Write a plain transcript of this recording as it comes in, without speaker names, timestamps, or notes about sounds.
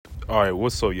All right,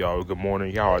 what's up, y'all? Good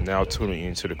morning. Y'all are now tuning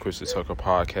into the Christon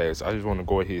podcast. I just want to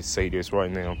go ahead and say this right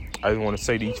now. I just want to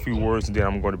say these few words, and then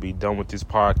I'm going to be done with this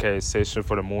podcast session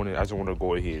for the morning. I just want to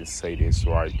go ahead and say this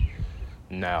right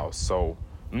now. So,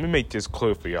 let me make this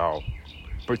clear for y'all.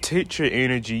 Protect your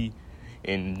energy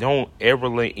and don't ever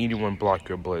let anyone block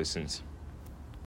your blessings.